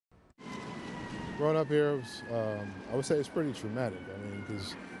Growing up here, was, I would say it's pretty traumatic. I mean,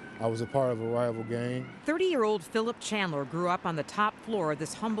 because I was a part of a rival gang. 30-year-old Philip Chandler grew up on the top floor of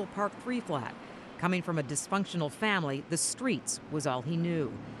this humble Park 3 flat. Coming from a dysfunctional family, the streets was all he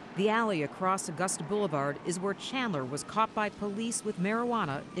knew. The alley across Augusta Boulevard is where Chandler was caught by police with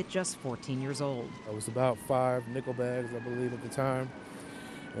marijuana at just 14 years old. I was about 5 nickel bags, I believe, at the time.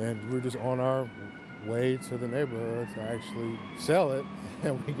 And we were just on our way to the neighborhood to actually sell it,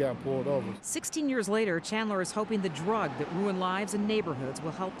 and we got pulled over. 16 years later, Chandler is hoping the drug that ruined lives and neighborhoods will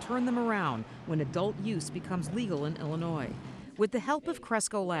help turn them around when adult use becomes legal in Illinois. With the help of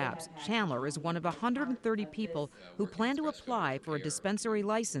Cresco Labs, Chandler is one of 130 people who plan to apply for a dispensary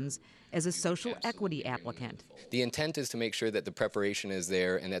license as a social equity applicant. The intent is to make sure that the preparation is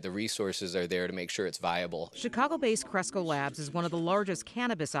there and that the resources are there to make sure it's viable. Chicago-based Cresco Labs is one of the largest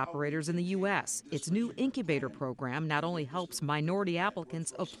cannabis operators in the U.S. Its new incubator program not only helps minority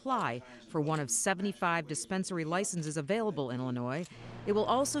applicants apply for one of 75 dispensary licenses available in Illinois, it will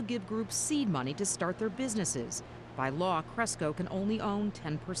also give groups seed money to start their businesses. By law, Cresco can only own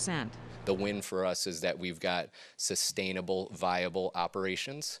 10%. The win for us is that we've got sustainable, viable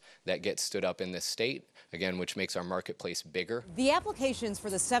operations that get stood up in this state, again, which makes our marketplace bigger. The applications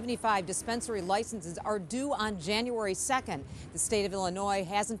for the 75 dispensary licenses are due on January 2nd. The state of Illinois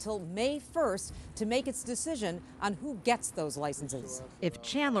has until May 1st to make its decision on who gets those licenses. If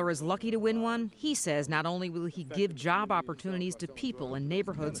Chandler is lucky to win one, he says not only will he give job opportunities to people in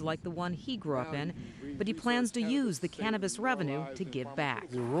neighborhoods like the one he grew up in, but he plans to use the cannabis revenue to give back.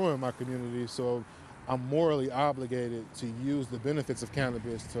 It ruined my community, so I'm morally obligated to use the benefits of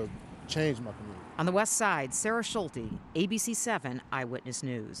cannabis to change my community. On the West Side, Sarah Schulte, ABC 7 Eyewitness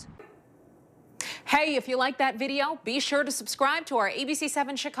News. Hey, if you like that video, be sure to subscribe to our ABC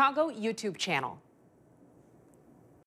 7 Chicago YouTube channel.